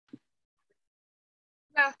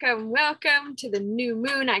Welcome to the new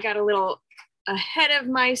moon. I got a little ahead of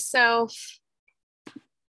myself.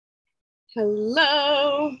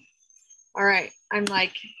 Hello. All right. I'm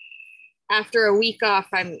like, after a week off,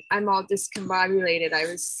 I'm all discombobulated. I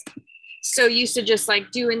was so used to just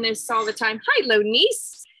like doing this all the time. Hi,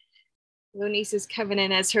 Lonice. Lonice is coming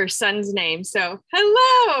in as her son's name. So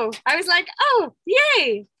hello. I was like, oh,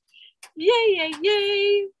 yay.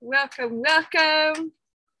 Yay. Welcome.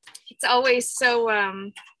 It's always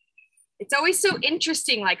so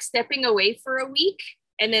interesting, like stepping away for a week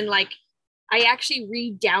and then like I actually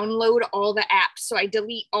re-download all the apps. So I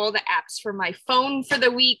delete all the apps from my phone for the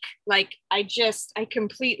week. Like I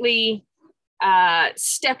completely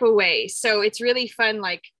step away. So it's really fun,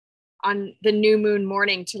 like on the new moon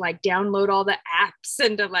morning to like download all the apps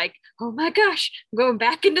and to like, oh my gosh, I'm going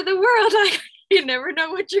back into the world. Like you never know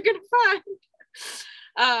what you're gonna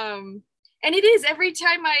find. And it is every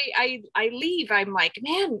time I leave, I'm like,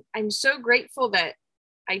 man, I'm so grateful that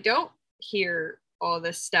I don't hear all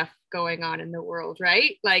this stuff going on in the world,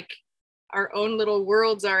 right? Like our own little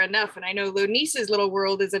worlds are enough. And I know Lonice's little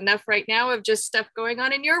world is enough right now of just stuff going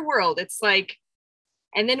on in your world. It's like,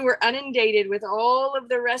 and then we're inundated with all of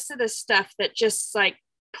the rest of the stuff that just like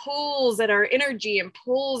pulls at our energy and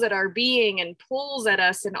pulls at our being and pulls at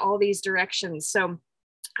us in all these directions. So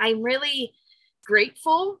I'm really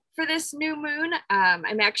grateful for this new moon.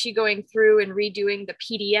 I'm actually going through and redoing the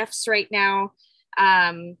PDFs right now.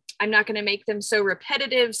 I'm not going to make them so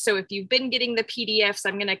repetitive. So if you've been getting the PDFs,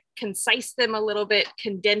 I'm going to concise them a little bit,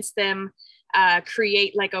 condense them,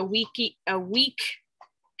 create like a week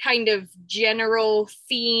kind of general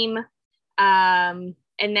theme. And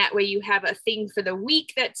that way you have a thing for the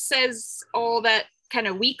week that says all that kind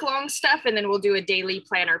of week-long stuff. And then we'll do a daily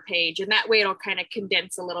planner page. And that way it'll kind of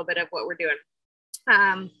condense a little bit of what we're doing.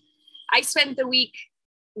 I spent the week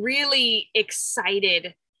really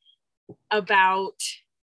excited about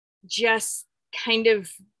just kind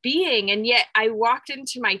of being, and yet I walked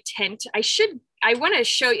into my tent. I want to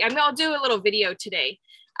show you, I'll do a little video today,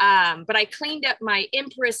 but I cleaned up my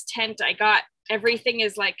Empress tent. I got everything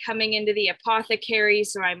is like coming into the apothecary.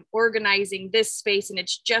 So I'm organizing this space and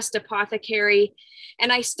it's just apothecary.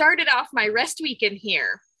 And I started off my rest week in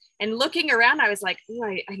here. And looking around, I was like, oh,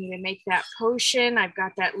 I need to make that potion. I've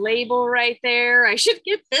got that label right there. I should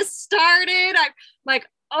get this started. I'm like,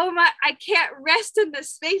 oh my, I can't rest in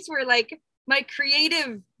this space where like my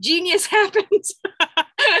creative genius happens.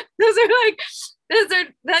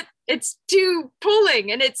 It's too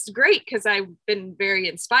pulling and it's great because I've been very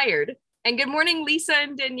inspired. And good morning, Lisa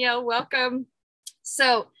and Danielle, welcome.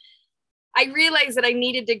 So I realized that I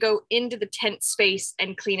needed to go into the tent space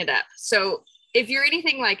and clean it up. So if you're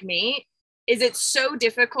anything like me, is it so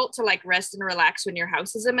difficult to like rest and relax when your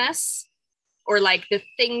house is a mess? Or like the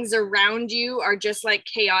things around you are just like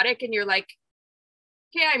chaotic and you're like,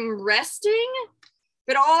 okay, I'm resting,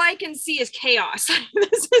 but all I can see is chaos.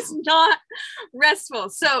 This is not restful.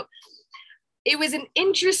 So it was an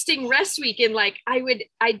interesting rest week. And like,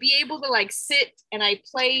 I'd be able to like sit and I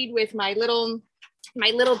played with my little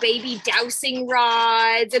baby dowsing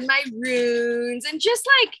rods and my runes and just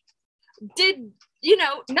like, did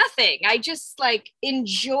nothing. I just like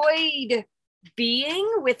enjoyed being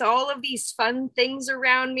with all of these fun things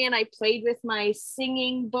around me, and I played with my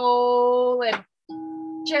singing bowl and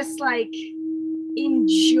just like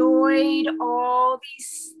enjoyed all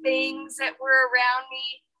these things that were around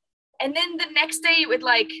me. And then the next day it would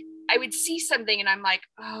like I would see something and I'm like,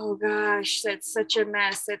 oh gosh, that's such a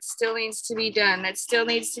mess, that still needs to be done, that still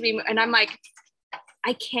needs to be, and I'm like,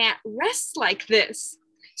 I can't rest like this.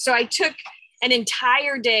 So I took an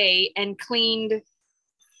entire day and cleaned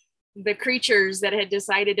the creatures that had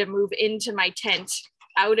decided to move into my tent,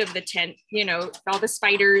 out of the tent, all the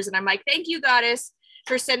spiders. And I'm like, thank you, goddess,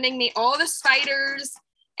 for sending me all the spiders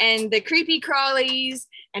and the creepy crawlies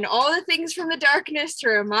and all the things from the darkness to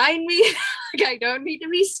remind me like I don't need to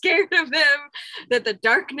be scared of them, that the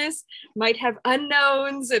darkness might have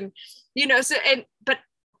unknowns and, but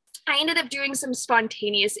I ended up doing some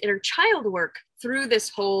spontaneous inner child work through this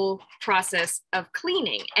whole process of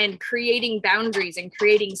cleaning and creating boundaries and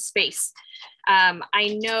creating space.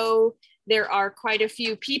 I know there are quite a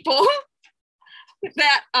few people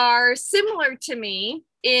that are similar to me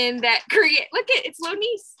in that it's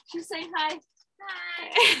Lonice. She's saying hi.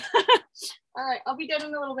 Hi. All right, I'll be done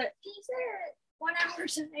in a little bit. 1 hour.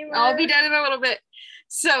 I'll be done in a little bit.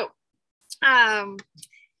 So,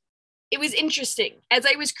 it was interesting as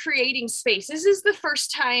I was creating space. This is the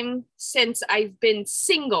first time since I've been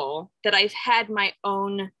single that I've had my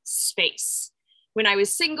own space. When I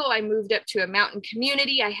was single, I moved up to a mountain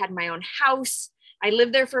community. I had my own house. I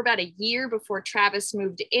lived there for about a year before Travis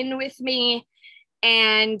moved in with me.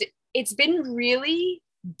 And it's been really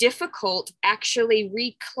difficult actually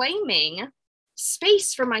reclaiming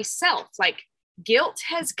space for myself. Like guilt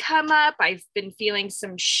has come up. I've been feeling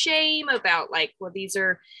some shame about like, well, this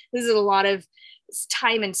is a lot of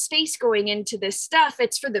time and space going into this stuff.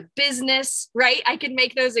 It's for the business, right? I can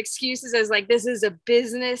make those excuses as like, this is a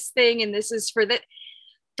business thing and this is for that.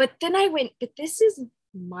 But then I went, but this is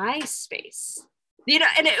my space, you know,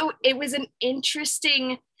 and it was an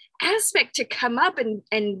interesting aspect to come up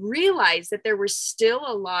and realize that there were still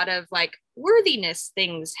a lot of like worthiness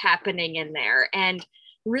things happening in there and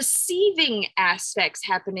receiving aspects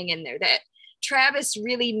happening in there, that Travis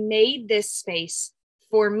really made this space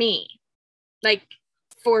for me, like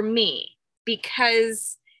for me,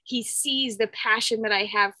 because he sees the passion that I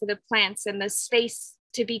have for the plants and the space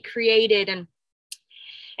to be created.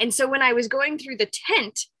 And so when I was going through the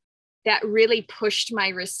tent, that really pushed my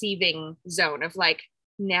receiving zone of like,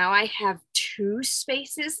 now I have 2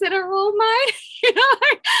 spaces that are all mine, you know?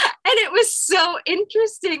 And it was so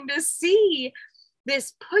interesting to see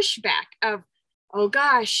this pushback of, oh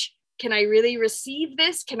gosh, can I really receive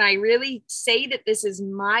this? Can I really say that this is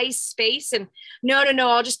my space? And no,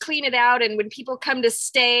 I'll just clean it out. And when people come to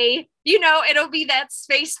stay, you know, it'll be that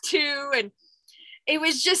space too. And it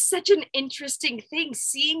was just such an interesting thing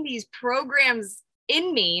seeing these programs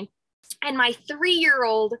in me. And my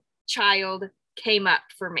 3-year-old child came up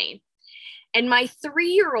for me. And my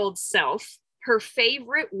 3-year-old self, her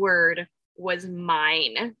favorite word was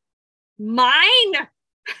mine. Mine.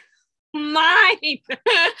 My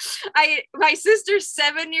sister's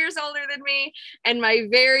 7 years older than me, and my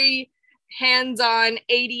very hands-on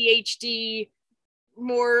ADHD,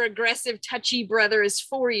 more aggressive, touchy brother is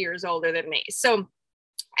 4 years older than me. So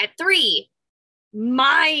at 3,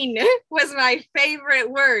 mine was my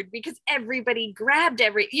favorite word, because everybody grabbed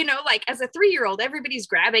you know, like as a 3-year-old, everybody's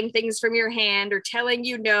grabbing things from your hand or telling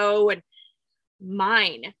you no, and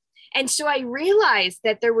mine. And so I realized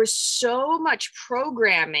that there was so much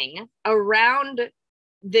programming around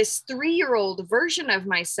this 3-year-old version of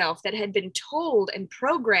myself that had been told and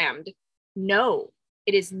programmed, no,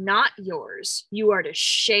 it is not yours. You are to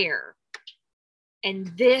share.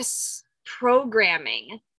 And this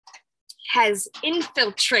programming has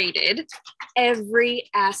infiltrated every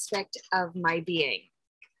aspect of my being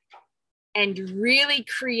and really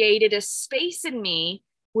created a space in me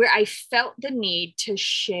where I felt the need to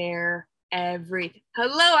share everything.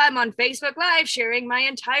 Hello, I'm on Facebook Live sharing my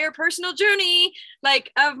entire personal journey,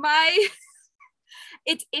 like of my,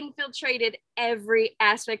 it's infiltrated every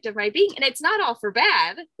aspect of my being. And it's not all for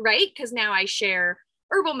bad, right? Because now I share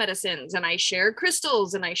herbal medicines and I share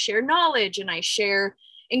crystals and I share knowledge and I share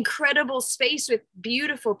incredible space with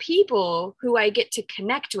beautiful people who I get to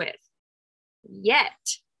connect with.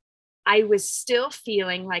 Yet I was still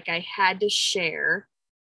feeling like I had to share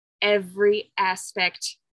every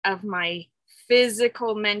aspect of my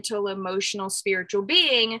physical, mental, emotional, spiritual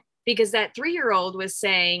being, because that 3-year-old was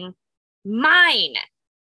saying, mine.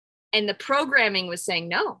 And the programming was saying,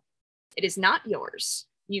 no, it is not yours.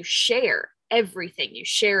 You share everything. You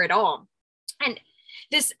share it all. And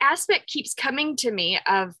this aspect keeps coming to me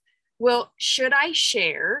of, well, should I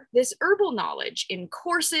share this herbal knowledge in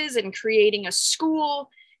courses and creating a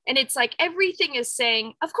school? And it's like everything is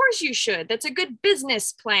saying, of course you should. That's a good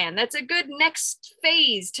business plan. That's a good next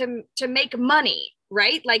phase to make money,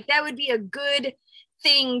 right? Like that would be a good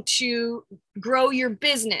thing to grow your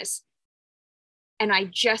business. And I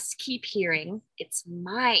just keep hearing, it's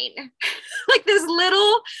mine. Like the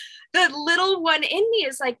little one in me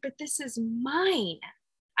is like, but this is mine.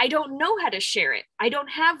 I don't know how to share it. I don't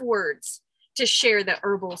have words to share the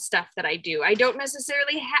herbal stuff that I do. I don't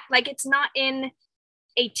necessarily have, like, it's not in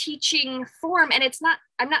a teaching form. And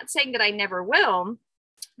I'm not saying that I never will,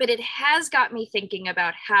 but it has got me thinking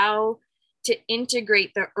about how to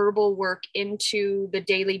integrate the herbal work into the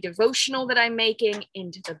daily devotional that I'm making,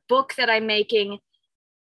 into the book that I'm making,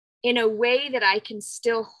 in a way that I can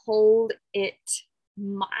still hold it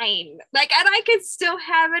mine. Like, and I can still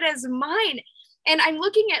have it as mine. And I'm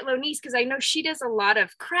looking at Lonice because I know she does a lot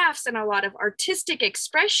of crafts and a lot of artistic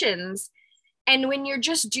expressions. And when you're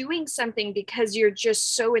just doing something because you're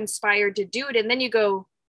just so inspired to do it, and then you go,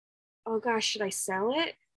 oh gosh, should I sell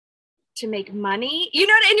it to make money? You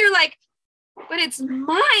know, and you're like, but it's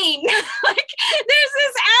mine. Like there's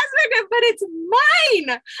this aspect of, but it's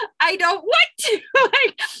mine. I don't want to.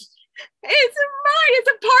 Like, it's mine. It's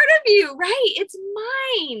a part of you, right? It's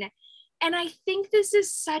mine. And I think this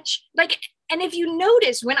is such like, and if you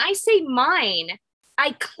notice, when I say mine,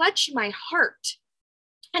 I clutch my heart.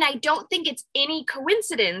 And I don't think it's any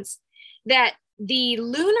coincidence that the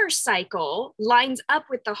lunar cycle lines up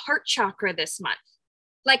with the heart chakra this month.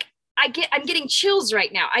 Like I'm getting chills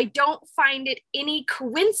right now. I don't find it any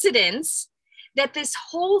coincidence that this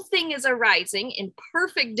whole thing is arising in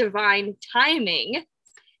perfect divine timing,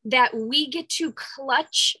 that we get to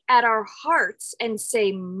clutch at our hearts and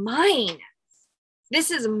say, mine, this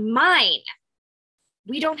is mine.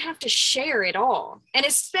 We don't have to share it all. And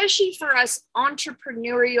especially for us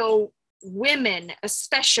entrepreneurial women,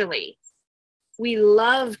 especially, we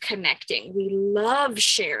love connecting. We love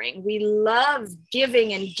sharing. We love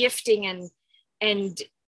giving and gifting and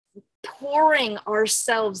pouring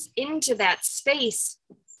ourselves into that space.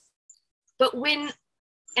 But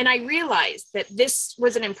and I realized that this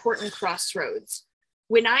was an important crossroads.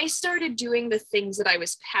 When I started doing the things that I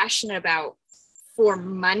was passionate about for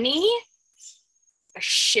money, a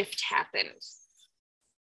shift happened.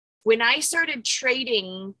 When I started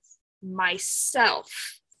trading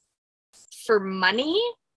myself for money,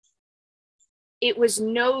 it was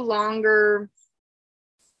no longer,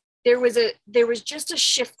 there was just a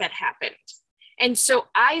shift that happened. And so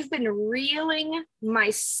I've been reeling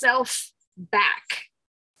myself back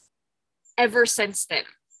ever since then,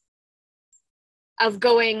 of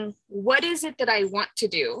going, what is it that I want to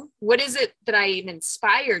do? What is it that I am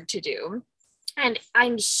inspired to do? And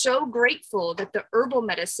I'm so grateful that the herbal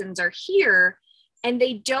medicines are here and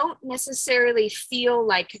they don't necessarily feel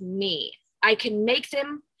like me. I can make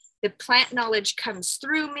them. The plant knowledge comes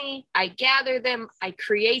through me. I gather them, I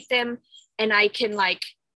create them, and I can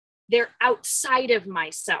they're outside of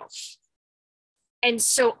myself. And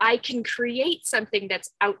so I can create something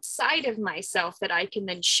that's outside of myself that I can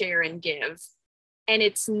then share and give. And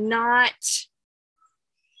it's not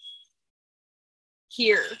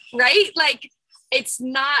here, right? Like, it's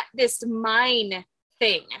not this mine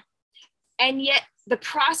thing. And yet the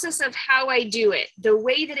process of how I do it, the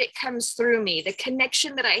way that it comes through me, the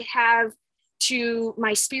connection that I have to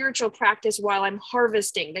my spiritual practice while I'm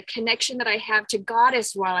harvesting, the connection that I have to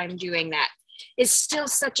Goddess while I'm doing that, is still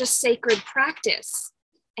such a sacred practice,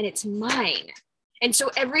 and it's mine. And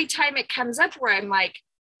so every time it comes up where I'm like,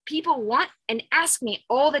 people want and ask me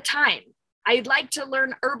all the time, I'd like to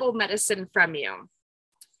learn herbal medicine from you.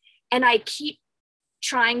 And I keep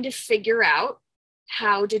trying to figure out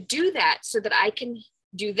how to do that so that I can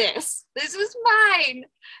do this. This is mine.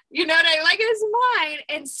 You know what I like? It's mine,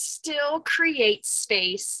 and still create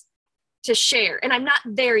space to share. And I'm not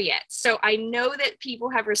there yet. So I know that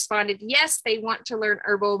people have responded, yes, they want to learn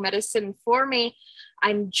herbal medicine for me.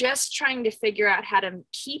 I'm just trying to figure out how to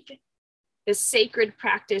keep the sacred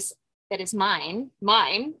practice that is mine,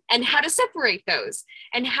 and how to separate those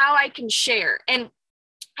and how I can share. And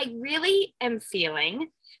I really am feeling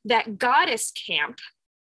that Goddess Camp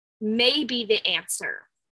may be the answer.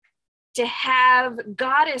 To have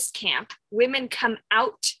Goddess Camp, women come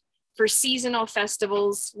out for seasonal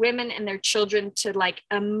festivals, women and their children to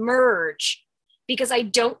emerge, because I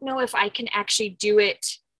don't know if I can actually do it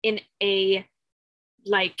in a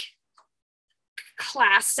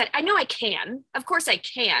class set. I know I can. Of course I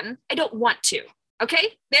can. I don't want to.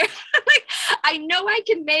 Okay. There, I know I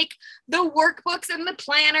can make the workbooks and the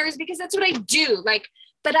planners because that's what I do.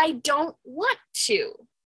 But I don't want to.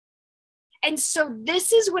 And so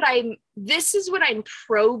this is what I'm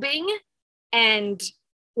probing. And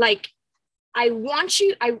I want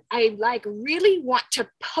you, I really want to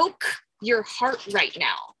poke your heart right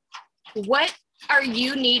now. What are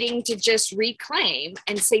you needing to just reclaim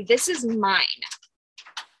and say, this is mine?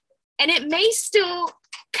 And it may still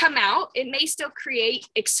come out, it may still create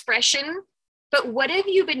expression, but what have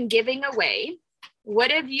you been giving away? What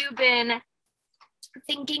have you been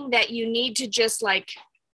thinking that you need to just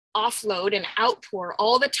offload and outpour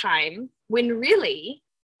all the time, when really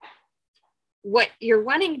what you're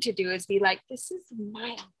wanting to do is be like, this is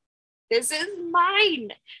mine. This is mine.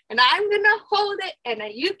 And I'm going to hold it, and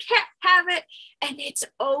you can't have it. And it's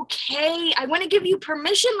okay. I want to give you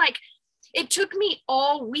permission. It took me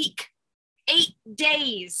all week, 8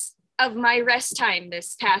 days of my rest time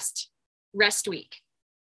this past rest week,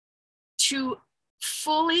 to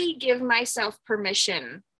fully give myself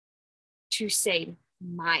permission to say,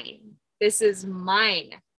 mine. This is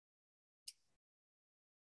mine.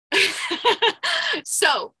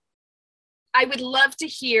 So I would love to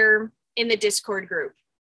hear in the Discord group.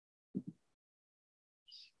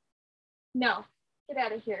 No, get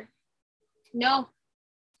out of here. No,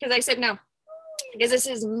 because I said no, because this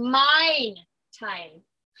is mine time.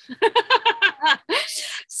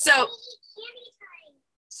 So,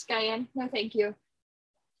 Skyen, no, thank you.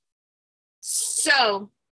 So,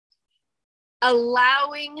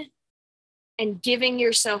 allowing and giving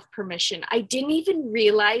yourself permission. I didn't even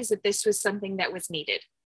realize that this was something that was needed.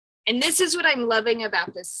 And this is what I'm loving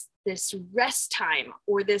about this rest time,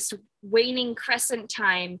 or this waning crescent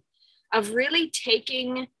time, of really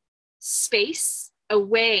taking space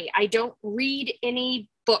away. I don't read any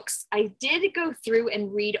books. I did go through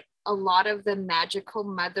and read a lot of the magical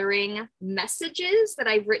mothering messages that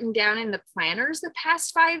I've written down in the planners the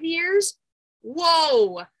past 5 years.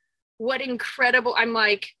 Whoa, what incredible. I'm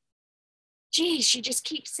like, geez, she just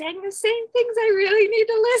keeps saying the same things. I really need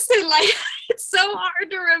to listen. Like, it's so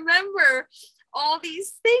hard to remember all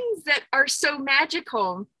these things that are so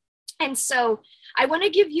magical. And so I want to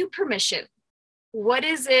give you permission. What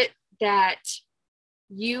is it that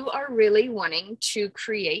you are really wanting to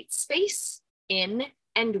create space in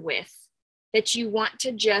and with, that you want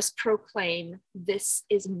to just proclaim, this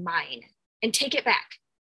is mine, and take it back?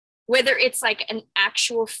 Whether it's like an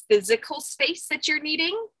actual physical space that you're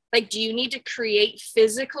needing, like, do you need to create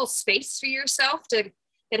physical space for yourself that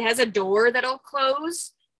has a door that'll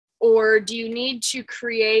close? Or do you need to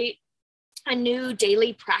create a new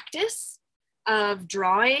daily practice of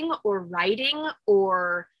drawing or writing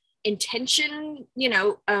or intention,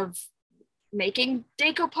 of making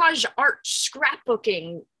decoupage art,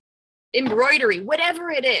 scrapbooking, embroidery,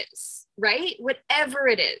 whatever it is, right? Whatever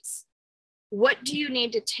it is, what do you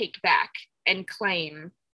need to take back and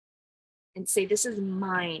claim and say, this is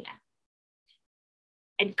mine?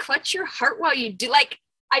 And clutch your heart while you do. Like,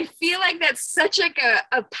 I feel like that's such like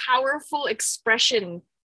a powerful expression.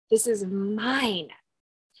 This is mine.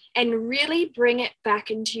 And really bring it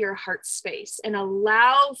back into your heart space and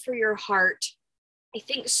allow for your heart. I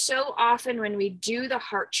think so often when we do the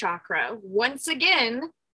heart chakra, once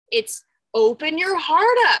again, it's open your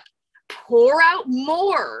heart up, pour out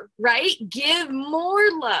more, right? Give more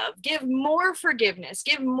love, give more forgiveness,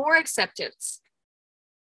 give more acceptance.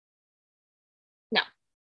 Now,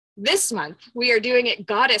 this month we are doing it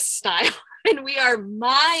goddess style, and we are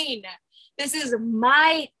mine. This is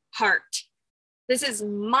my heart. This is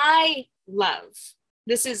my love.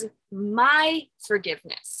 This is my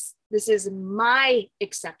forgiveness. This is my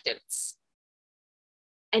acceptance.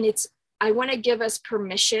 And I want to give us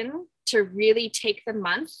permission to really take the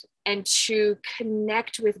month and to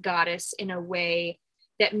connect with Goddess in a way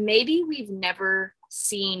that maybe we've never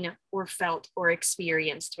seen or felt or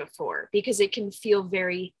experienced before, because it can feel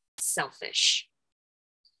very selfish.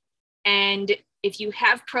 And if you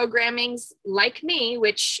have programmings like me,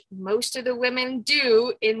 which most of the women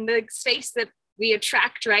do in the space that we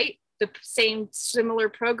attract, right? The same similar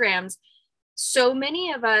programs. So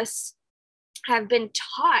many of us have been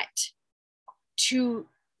taught to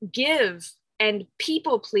give and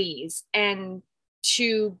people please and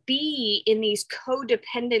to be in these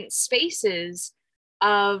codependent spaces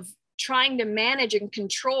of trying to manage and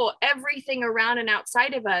control everything around and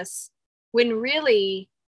outside of us, when really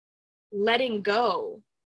letting go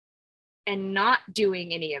and not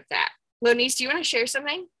doing any of that. Lonice, do you want to share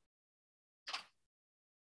something?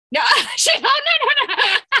 No,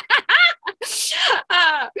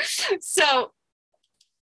 so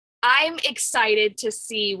I'm excited to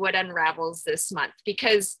see what unravels this month,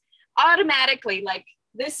 because automatically, like,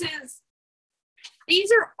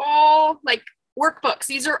 these are all like workbooks.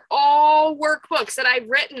 These are all workbooks that I've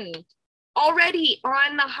written already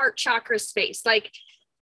on the heart chakra space. Like,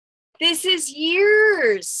 this is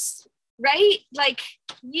years, right? Like,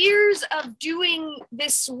 years of doing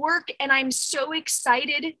this work. And I'm so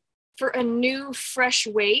excited for a new, fresh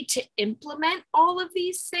way to implement all of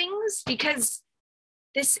these things, because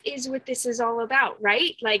this is what this is all about,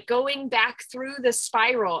 right? Like, going back through the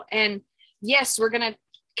spiral. And yes, we're going to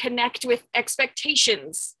connect with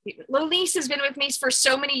expectations. Lonice has been with me for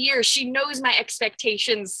so many years. She knows my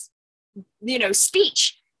expectations,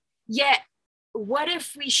 speech. Yet, what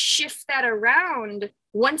if we shift that around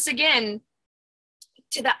once again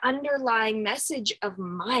to the underlying message of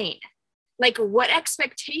mine? Like, what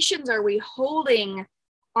expectations are we holding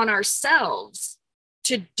on ourselves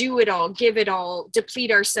to do it all, give it all, deplete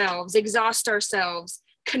ourselves, exhaust ourselves,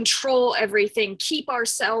 control everything, keep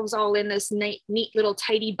ourselves all in this neat little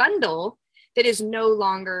tidy bundle that is no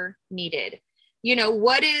longer needed?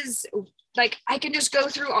 What is, like, I can just go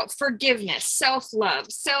through all forgiveness,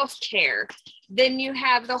 self-love, self-care. Then you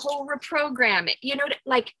have the whole reprogramming,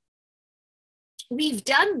 like, we've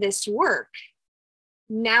done this work.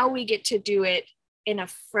 Now we get to do it in a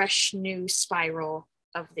fresh new spiral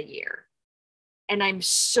of the year. And I'm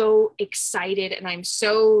so excited, and I'm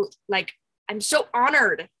so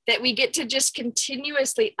honored that we get to just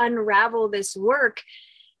continuously unravel this work,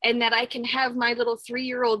 and that I can have my little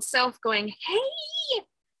 3-year-old self going, hey,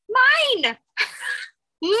 mine.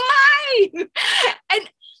 mine. And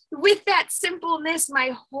with that simpleness,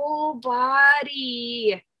 my whole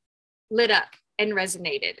body lit up and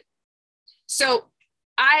resonated. So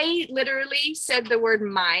I literally said the word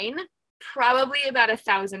mine probably about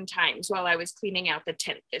 1,000 times while I was cleaning out the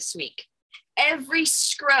tent this week. Every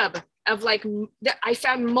scrub of like, I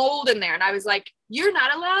found mold in there and I was like, you're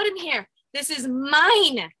not allowed in here. This is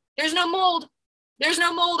mine. There's no mold. There's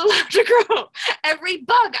no mold allowed to grow. Every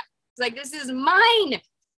bug, it's like, this is mine.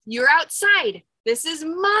 You're outside. This is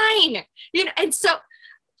mine. You know, and so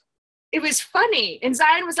it was funny. And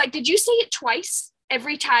Zion was like, did you say it twice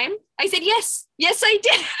every time? I said, yes. Yes, I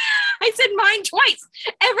did. I said mine twice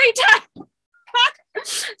every time.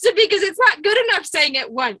 So because it's not good enough saying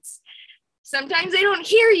it once. Sometimes they don't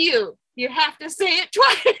hear you. You have to say it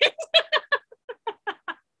twice.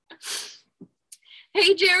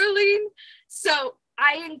 Hey, Geraldine. So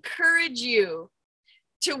I encourage you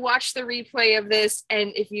to watch the replay of this.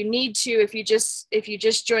 And if you need to, if you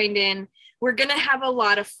just joined in, we're going to have a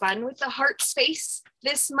lot of fun with the heart space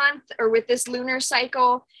this month or with this lunar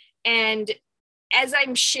cycle. And as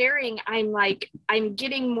I'm sharing, I'm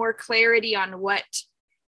getting more clarity on what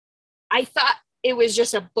I thought it was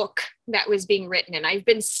just a book that was being written. And I've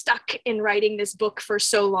been stuck in writing this book for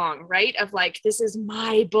so long, right? Of like, this is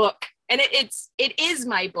my book. And it is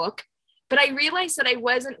my book. But I realized that I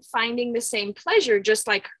wasn't finding the same pleasure just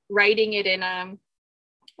like writing it in a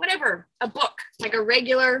book, like a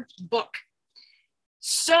regular book.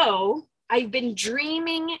 So I've been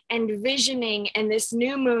dreaming and visioning, and this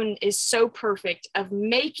new moon is so perfect of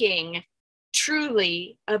making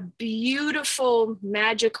truly a beautiful,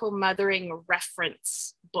 magical mothering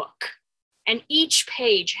reference book. And each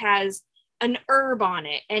page has an herb on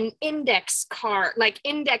it, an index card, like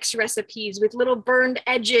index recipes with little burned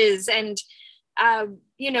edges and,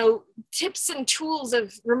 tips and tools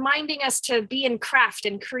of reminding us to be in craft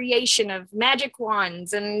and creation of magic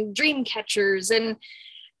wands and dream catchers. And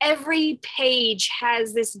every page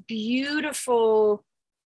has this beautiful,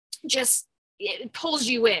 it pulls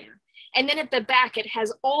you in. And then at the back, it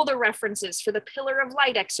has all the references for the Pillar of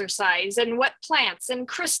Light exercise and what plants and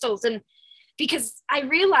crystals. And because I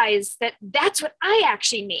realized that that's what I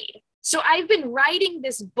actually need. So I've been writing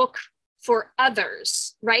this book for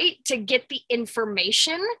others, right? To get the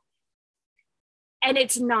information, and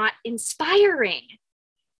it's not inspiring.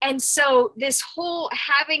 And so this whole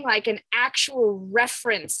having like an actual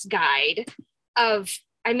reference guide of,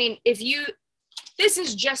 this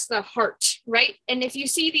is just the heart, right? And if you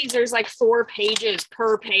see these, there's like 4 pages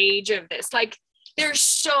per page of this. Like there's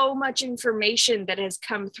so much information that has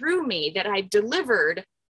come through me that I've delivered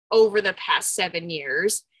over the past 7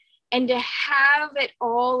 years. And to have it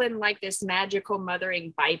all in like this magical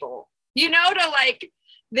mothering Bible, to like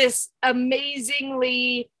this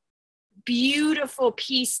amazingly beautiful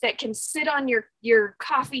piece that can sit on your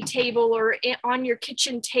coffee table or on your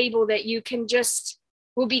kitchen table that you can just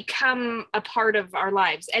will become a part of our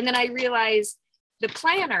lives. And then I realized the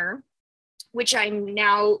planner, which I'm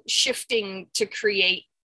now shifting to create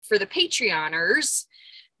for the Patreoners,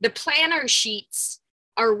 the planner sheets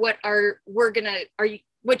are what you're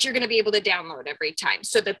going to be able to download every time.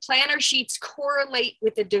 So the planner sheets correlate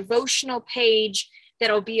with a devotional page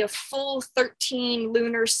that'll be a full 13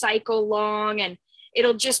 lunar cycle long, and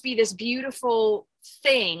it'll just be this beautiful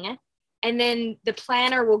thing. And then the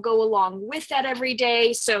planner will go along with that every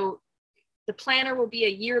day. So the planner will be a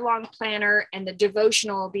year-long planner, and the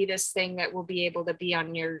devotional will be this thing that will be able to be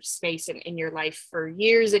on your space and in your life for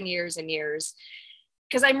years and years and years.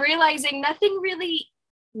 Because I'm realizing nothing really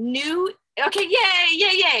new. Okay,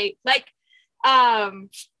 yay. Like, I'm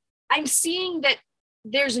seeing that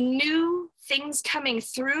there's new things coming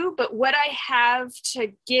through, but what I have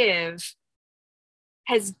to give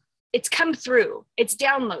it's come through. It's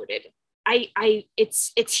downloaded.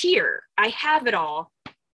 It's here. I have it all,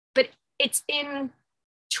 but it's in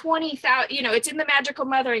 20,000, it's in the Magical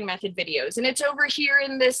Mothering Method videos, and it's over here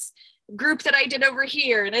in this group that I did over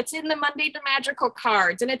here, and it's in the Monday to Magical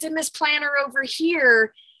cards, and it's in this planner over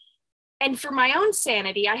here. And for my own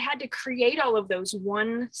sanity, I had to create all of those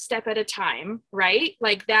one step at a time, right?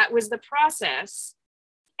 Like that was the process.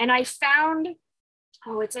 And I found,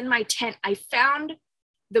 it's in my tent. I found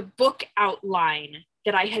the book outline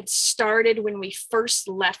that I had started when we first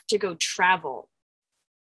left to go travel.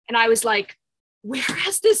 And I was like, where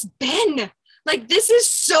has this been? Like, this is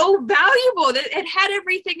so valuable. It had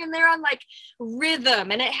everything in there on like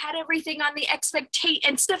rhythm, and it had everything on the expectation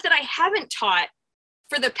and stuff that I haven't taught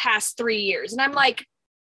for the past 3 years. And I'm like,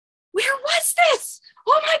 where was this?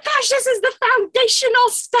 Oh my gosh, this is the foundational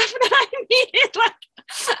stuff that I needed.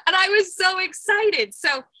 And I was so excited.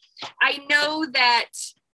 So I know that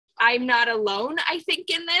I'm not alone, I think,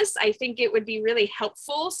 in this. I think it would be really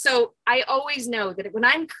helpful. So I always know that when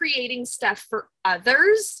I'm creating stuff for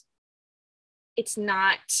others, it's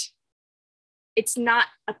not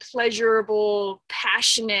a pleasurable,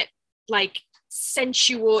 passionate, like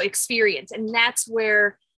sensual experience. And that's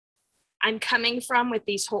where I'm coming from with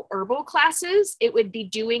these whole herbal classes. It would be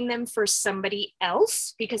doing them for somebody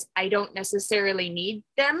else because I don't necessarily need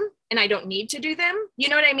them and I don't need to do them. You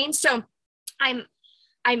know what I mean? So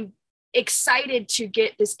I'm excited to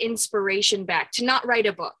get this inspiration back, to not write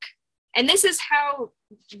a book. And this is how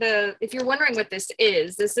if you're wondering what this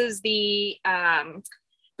is the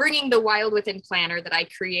Bringing the Wild Within planner that I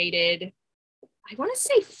created, I want to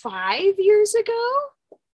say 5 years ago.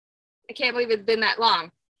 I can't believe it's been that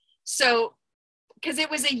long. So, because it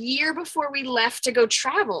was a year before we left to go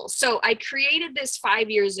travel. So I created this 5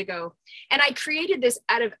 years ago, and I created this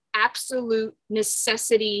out of absolute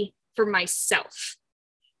necessity for myself.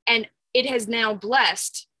 And it has now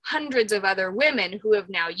blessed hundreds of other women who have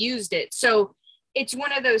now used it. So it's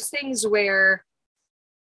one of those things where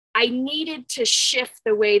I needed to shift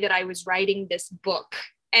the way that I was writing this book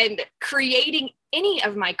and creating any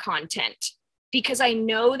of my content, because I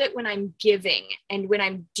know that when I'm giving and when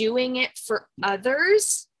I'm doing it for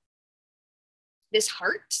others, this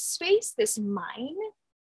heart space, this mine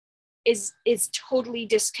is totally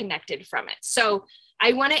disconnected from it. So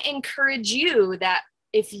I want to encourage you that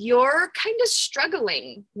if you're kind of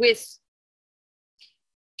struggling with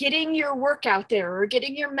getting your work out there or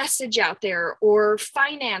getting your message out there or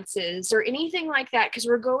finances or anything like that, because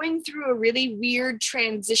we're going through a really weird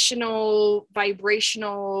transitional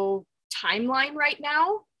vibrational timeline right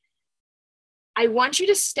now, I want you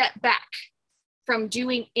to step back from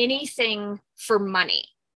doing anything for money,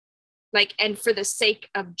 like, and for the sake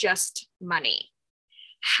of just money.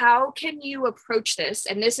 How can you approach this?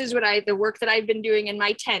 And this is what the work that I've been doing in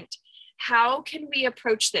my tent. How can we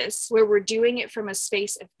approach this where we're doing it from a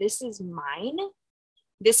space of this is mine,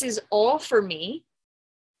 this is all for me,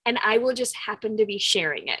 and I will just happen to be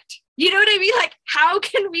sharing it. You know what I mean? Like, how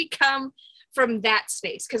can we come from that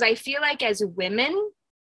space? Because I feel like as women,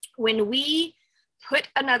 when we put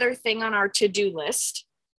another thing on our to-do list,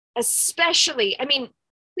 especially, I mean,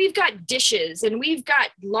 we've got dishes and we've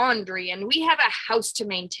got laundry and we have a house to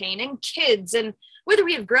maintain and kids, and whether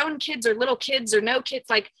we have grown kids or little kids or no kids,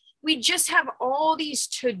 like, we just have all these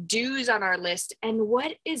to-dos on our list. And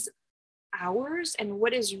what is ours and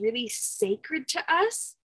what is really sacred to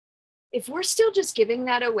us, if we're still just giving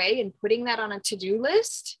that away and putting that on a to-do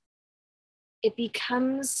list, it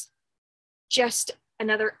becomes just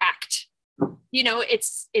another act. You know,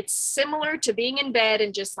 it's similar to being in bed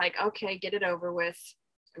and just like, okay, get it over with.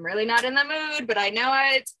 I'm really not in the mood, but I know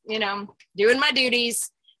it's, doing my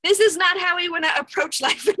duties. This is not how we want to approach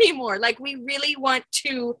life anymore. Like, we really want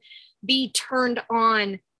to be turned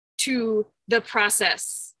on to the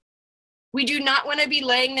process. We do not want to be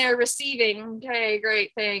laying there receiving, okay,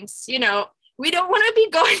 great, thanks. We don't want to be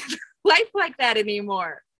going through life like that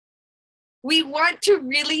anymore. We want to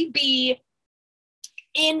really be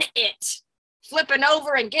in it, flipping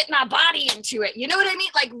over and getting our body into it. You know what I mean?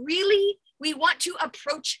 Like, really, we want to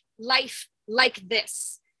approach life like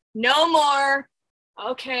this. No more,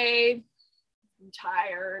 okay, I'm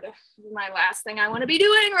tired. This is my last thing I want to be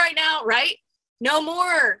doing right now, right? No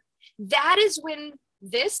more. That is when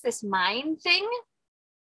this mind thing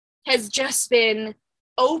has just been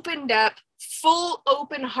opened up, full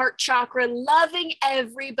open heart chakra, loving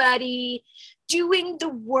everybody, doing the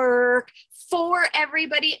work for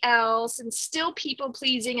everybody else, and still people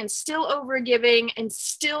pleasing and still overgiving and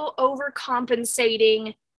still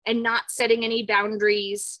overcompensating and not setting any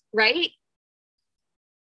boundaries, right?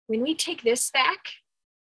 When we take this back,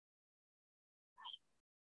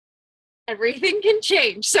 everything can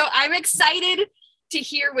change. So I'm excited to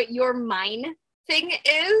hear what your mine thing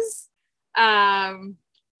is. And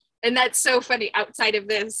that's so funny. Outside of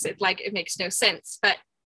this, it makes no sense. But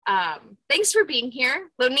thanks for being here.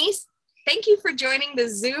 Lonice, thank you for joining the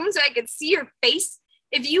Zoom so I could see your face.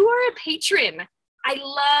 If you are a patron, I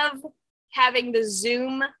love having the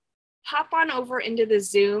Zoom. Hop on over into the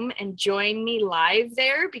Zoom and join me live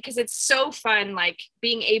there, because it's so fun, like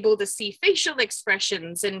being able to see facial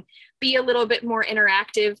expressions and be a little bit more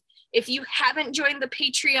interactive. If you haven't joined the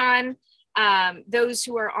Patreon, those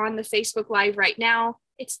who are on the Facebook Live right now,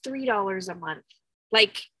 it's $3 a month.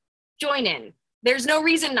 Like, join in. There's no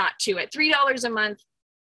reason not to. At $3 a month,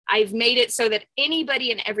 I've made it so that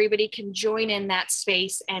anybody and everybody can join in that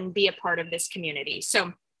space and be a part of this community.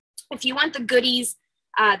 So if you want the goodies,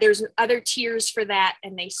 there's other tiers for that,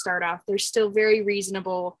 and they start off, they're still very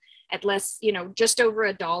reasonable. at less, just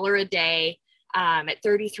over $1 a day, at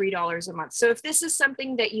 $33 a month. So if this is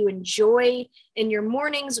something that you enjoy in your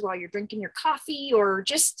mornings while you're drinking your coffee, or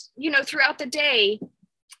just, throughout the day,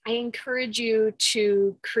 I encourage you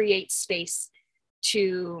to create space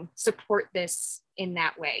to support this in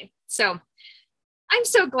that way. So I'm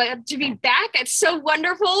so glad to be back. It's so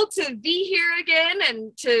wonderful to be here again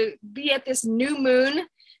and to be at this new moon.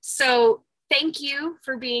 So thank you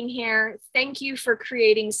for being here. Thank you for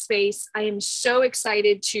creating space. I am so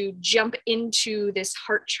excited to jump into this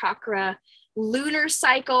heart chakra lunar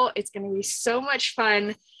cycle. It's going to be so much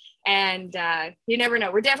fun. And you never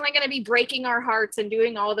know. We're definitely going to be breaking our hearts and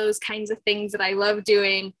doing all those kinds of things that I love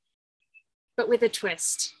doing, but with a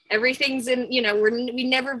twist. Everything's in, we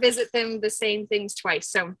never visit them the same things twice.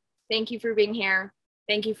 So thank you for being here.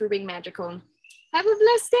 Thank you for being magical. Have a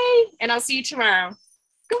blessed day, and I'll see you tomorrow.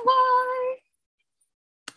 Goodbye.